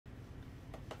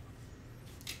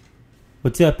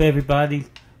What's up, everybody?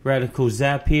 Radical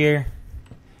Zapp here.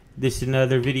 This is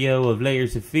another video of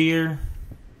Layers of Fear.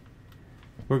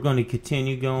 We're going to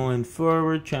continue going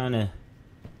forward, trying to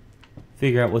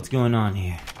figure out what's going on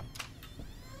here.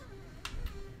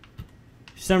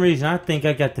 For some reason, I think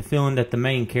I got the feeling that the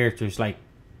main character is like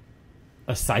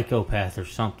a psychopath or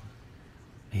something.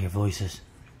 I hear voices.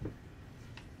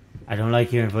 I don't like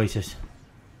hearing voices.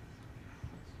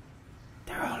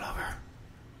 They're all over.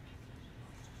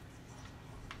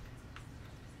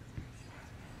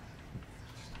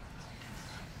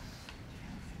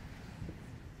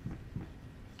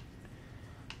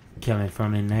 Coming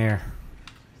from in there.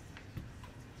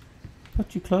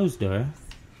 But you closed the door.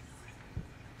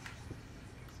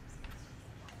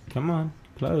 Come on,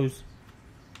 close.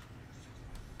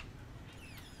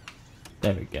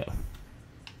 There we go.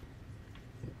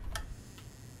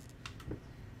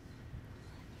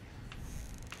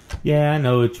 Yeah, I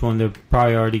know which one they're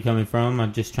probably already coming from.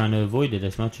 I'm just trying to avoid it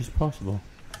as much as possible.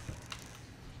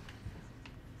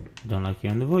 I don't like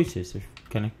hearing the voices. They're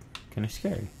kind of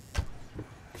scary.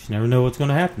 You never know what's going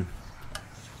to happen.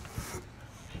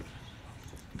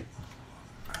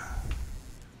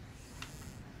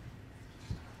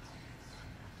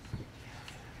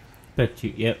 Bet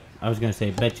you, yep, I was going to say,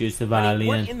 bet you it's the violin.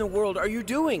 What in the world are you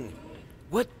doing?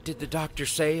 What did the doctor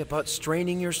say about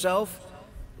straining yourself?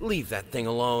 Leave that thing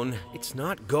alone. It's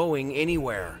not going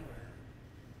anywhere.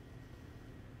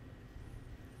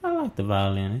 I like the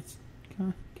violin. It's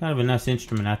kind of a nice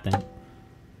instrument, I think.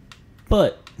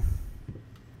 But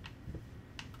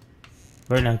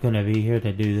we're not going to be here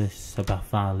to do this about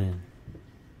violin.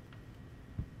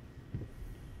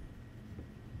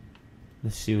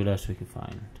 Let's see what else we can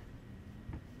find.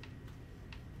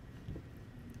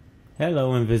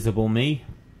 Hello, invisible me.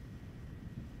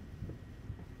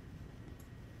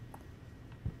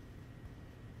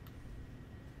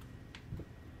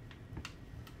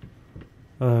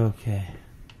 Okay.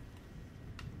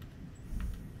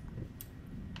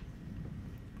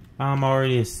 I'm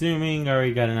already assuming, I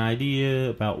already got an idea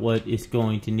about what is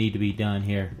going to need to be done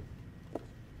here.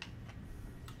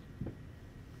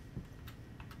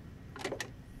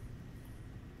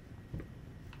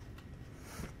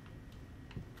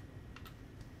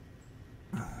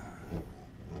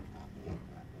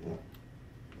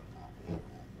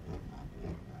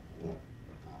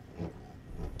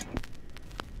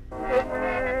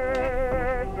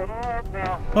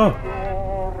 Oh!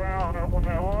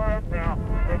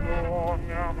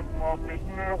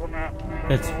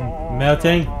 It's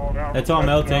melting. It's all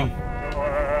melting.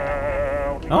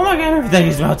 Oh my god, everything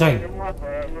is melting.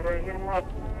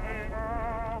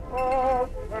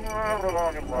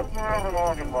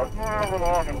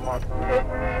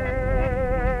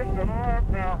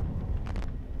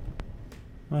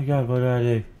 Oh my god, what do I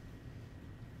do?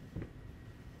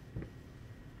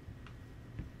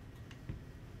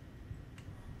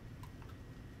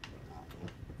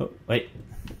 Oh, wait.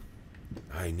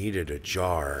 I needed a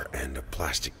jar and a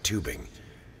plastic tubing.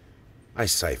 I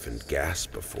siphoned gas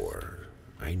before.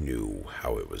 I knew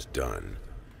how it was done.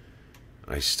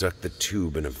 I stuck the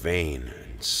tube in a vein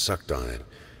and sucked on it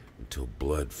until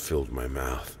blood filled my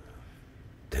mouth.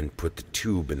 Then put the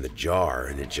tube in the jar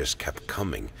and it just kept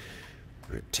coming.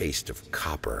 The taste of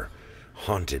copper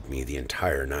haunted me the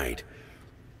entire night.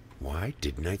 Why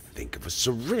didn't I think of a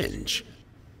syringe?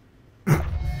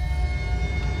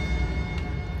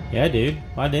 Yeah, dude.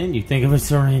 Why didn't you think of a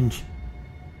syringe?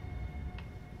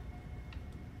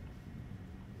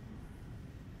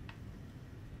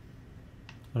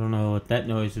 I don't know what that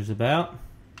noise was about.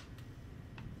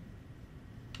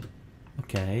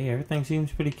 Okay, everything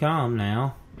seems pretty calm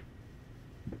now.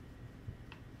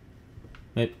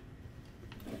 But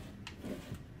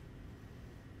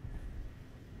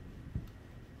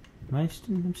I'm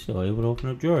still able to open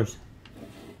up drawers.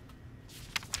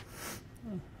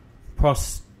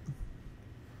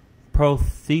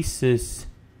 Prothesis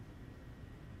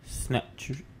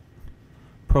snatchers,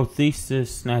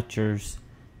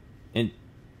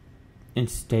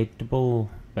 instable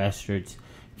bastards.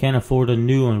 Can't afford a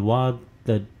new one. Why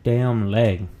the damn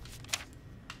leg?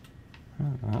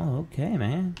 Oh, okay,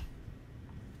 man.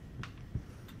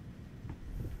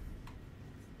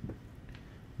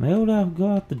 Am I able to go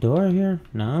out the door here?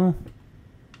 No.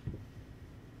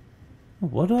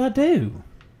 What do I do?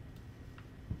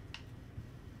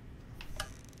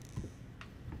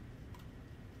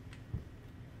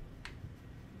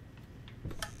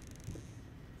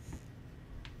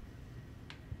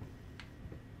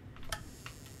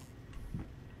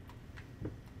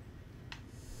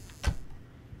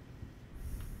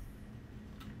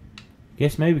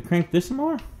 Guess maybe crank this some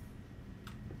more?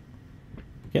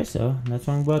 Guess so. That's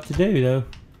what I'm about to do, though.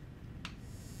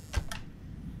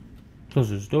 Close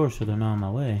those doors so they're not in my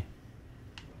way.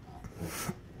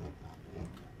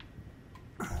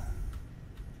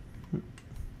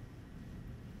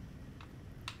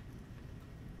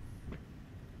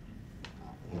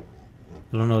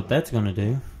 I don't know what that's gonna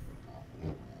do.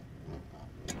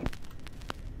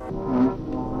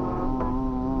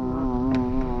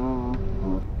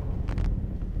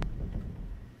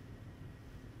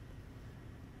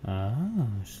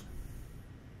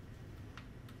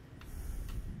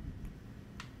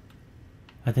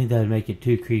 I think that would make it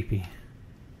too creepy.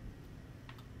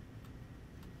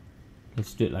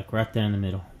 Let's do it like right there in the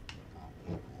middle.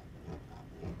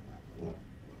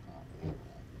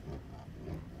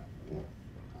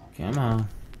 Come on.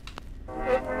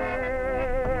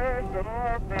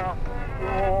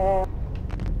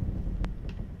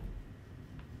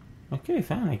 Okay,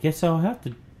 fine. I guess I'll have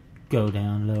to go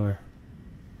down lower.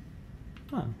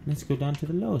 Oh, let's go down to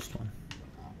the lowest one.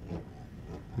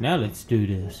 Now let's do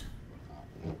this.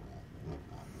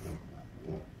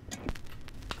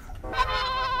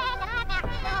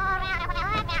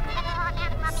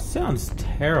 Sounds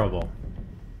terrible.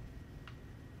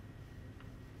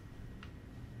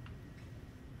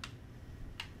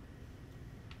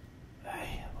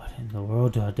 Hey, what in the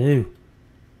world do I do?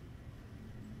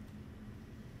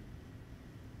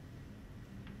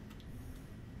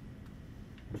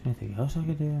 Is there anything else I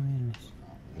could do? I mean, it's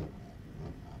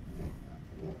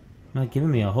not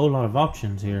giving me a whole lot of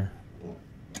options here.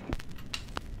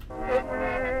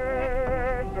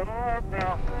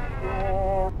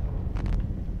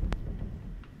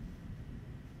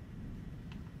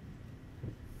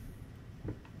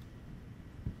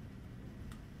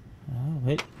 Oh,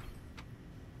 wait.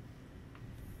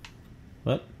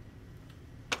 What?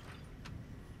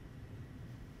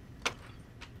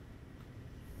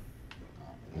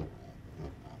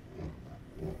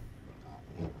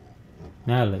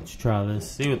 Now let's try this.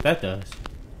 See what that does.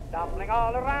 Dumpling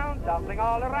all around, dumpling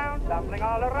all around, dumpling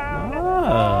all around.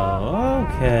 Oh,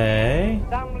 okay.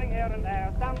 Dumpling here and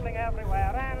there, dumpling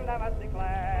everywhere, and I must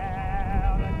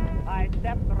declare, I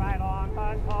stepped right on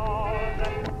her toes,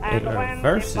 and It when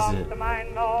reverses she bumped it. to my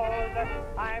nose,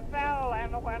 I fell,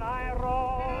 and when I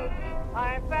rose,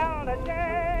 I felt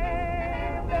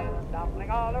ashamed. Dumpling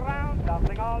all around,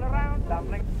 dumpling all around,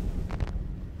 dumpling.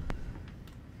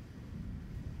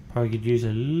 Probably could use a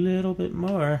little bit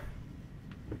more.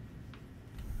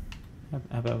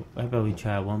 How about we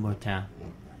try it one more time?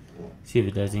 See if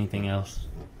it does anything else.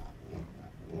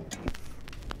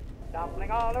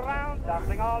 Dumpling all around,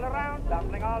 dumpling all around,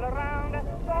 dumpling all around.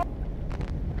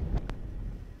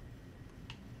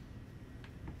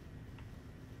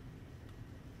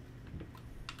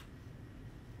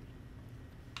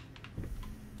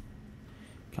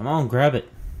 Come on, grab it.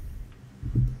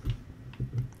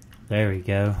 There we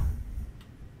go.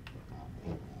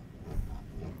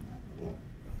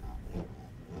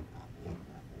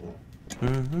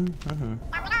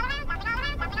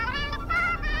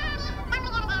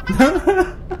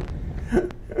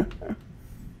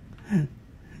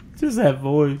 Just that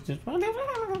voice. Just.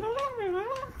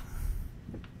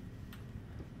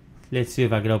 Let's see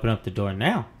if I can open up the door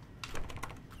now.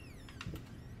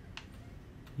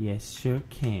 Yes, sure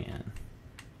can.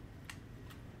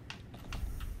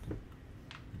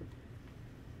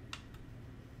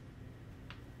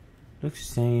 Looks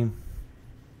the same.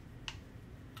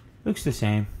 Looks the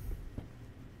same.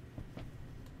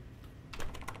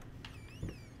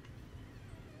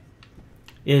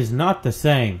 It is not the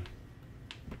same.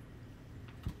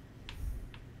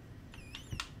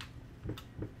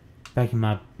 Back in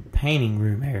my painting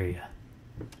room area.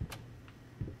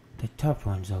 The top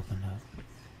one's opened up.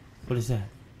 What is that?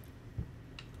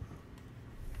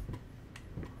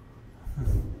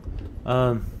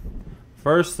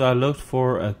 First I looked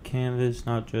for a canvas,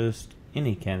 not just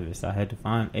any canvas. I had to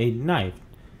find a knife.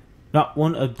 Not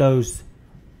one of those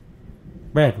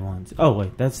red ones. Oh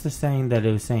wait, that's the same that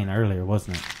it was saying earlier,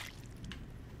 wasn't it?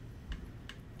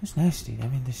 That's nasty. I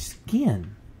mean, the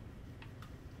skin.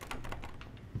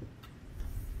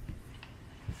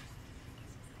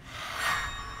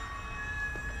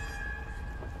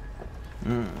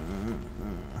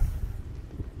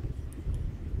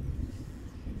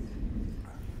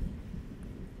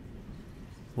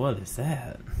 What is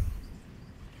that?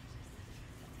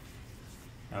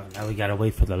 Oh, now we gotta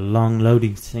wait for the long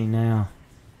loading scene now.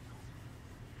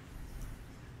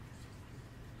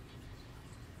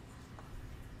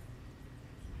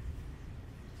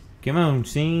 Come on,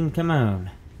 scene, come on.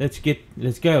 Let's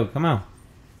go, come on.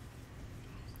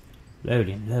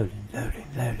 Loading. There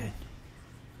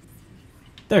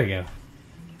we go.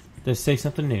 Let's say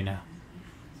something new now.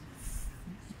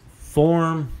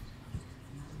 Form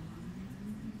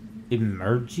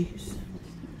emerges.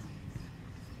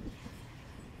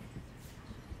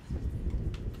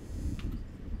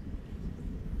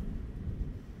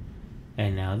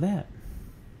 And now that.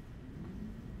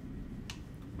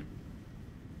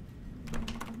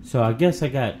 So I guess I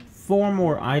got 4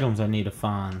 more items I need to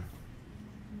find.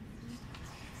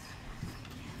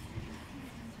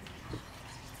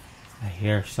 I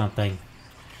hear something.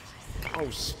 Oh,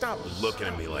 stop looking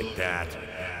at me like that.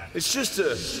 It's just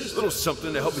a little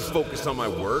something to help me focus on my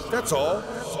work, that's all.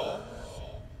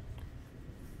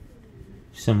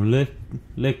 Some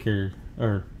liquor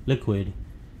or liquid.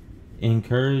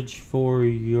 Encourage for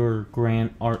your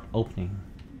grand art opening.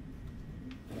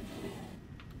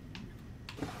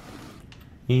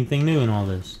 Anything new in all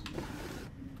this?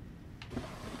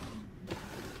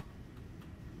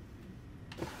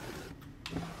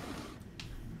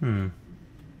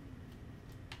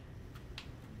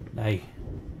 Hey.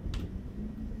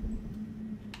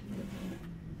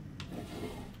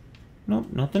 Nope,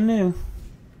 nothing new.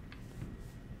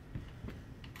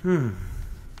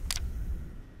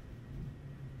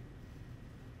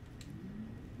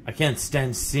 I can't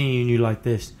stand seeing you like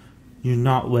this. You're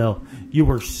not well. You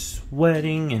were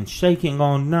sweating and shaking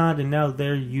all night, and now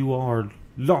there you are,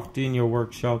 locked in your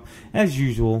workshop as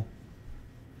usual.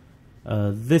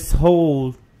 This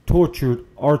whole tortured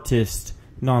artist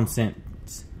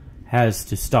nonsense has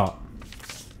to stop.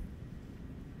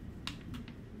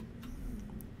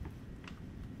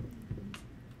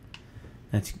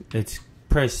 Let's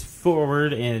press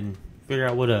forward and figure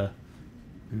out what a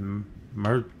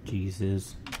merges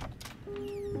is.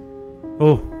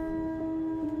 Oh.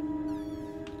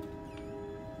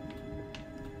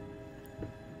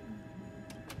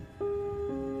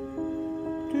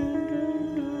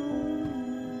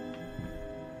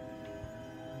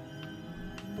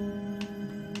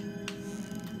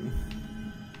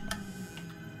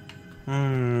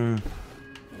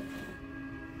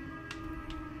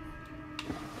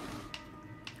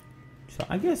 So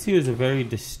I guess he was a very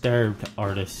disturbed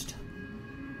artist.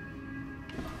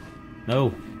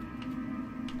 No.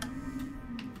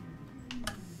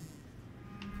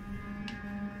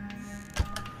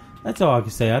 That's all I can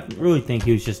say. I really think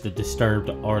he was just a disturbed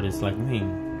artist like me.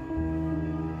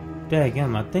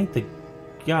 Daggum, I think the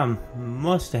guy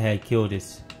must have had killed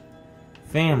his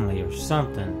family or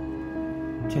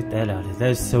something. Check that out.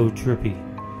 That's so trippy.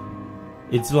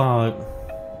 It's like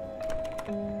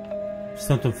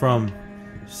something from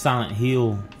Silent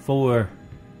Hill 4.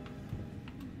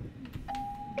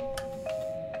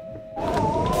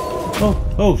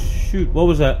 Oh shoot, what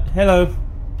was that? Hello.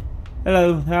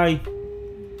 Hello, hi.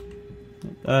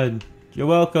 You're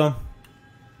welcome.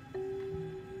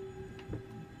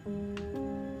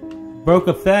 Broke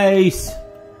a face.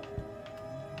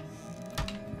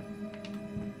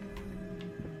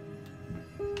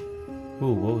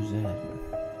 Ooh, what was that?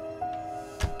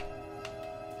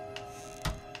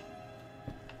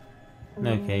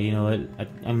 Okay, you know what?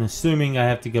 I'm assuming I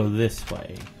have to go this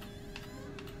way.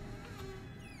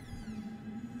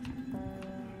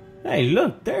 Hey,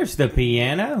 look, there's the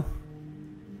piano.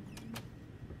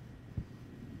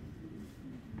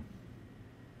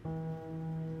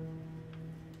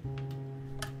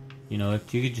 You know,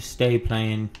 if you could just stay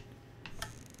playing,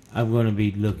 I'm gonna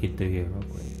be looking through here real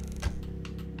quick.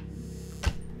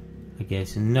 I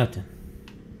guess nothing.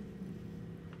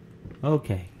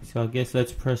 Okay, so I guess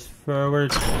let's press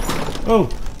forward. Oh,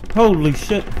 holy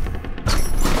shit.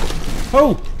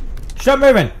 Oh, stop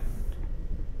moving.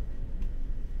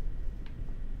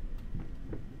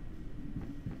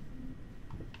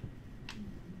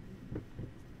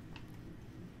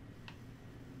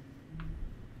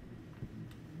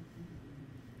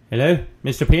 Hello,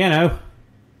 Mr. Piano.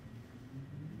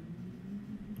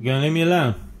 You gonna leave me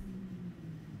alone?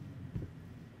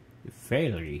 You're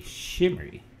fairly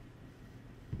shimmery.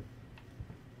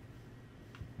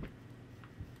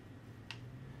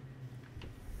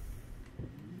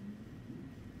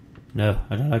 No,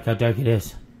 I don't like how dark it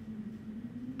is.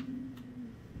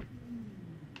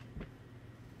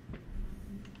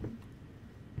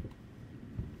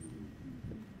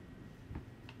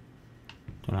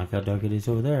 Don't like how dark it is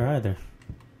over there either.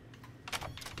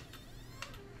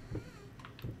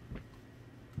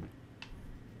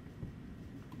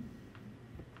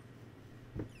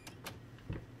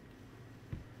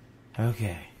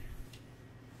 Okay.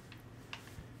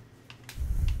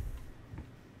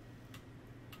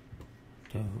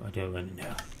 I don't want to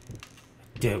know.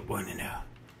 I don't want to know.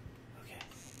 Okay.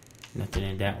 Nothing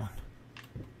in that one.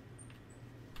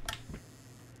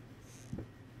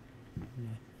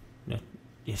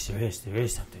 Yes, there is. There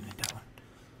is something in that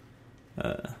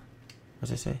one.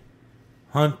 What's it say?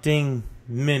 Hunting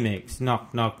mimics.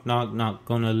 Knock, knock, knock, not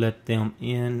gonna let them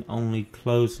in. Only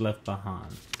clothes left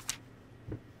behind.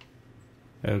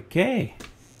 Okay.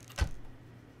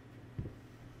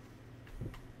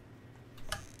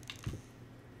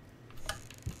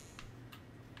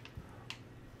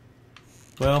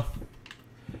 Well,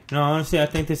 no, honestly, I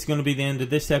think this is going to be the end of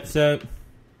this episode.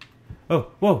 Oh,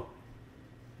 whoa.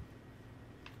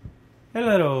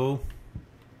 Hello.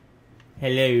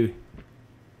 Hello.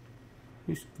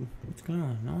 What's going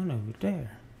on over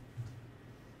there?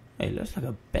 Hey, it looks like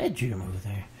a bedroom over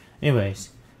there.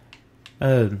 Anyways,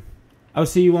 I'll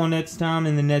see you all next time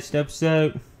in the next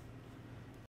episode.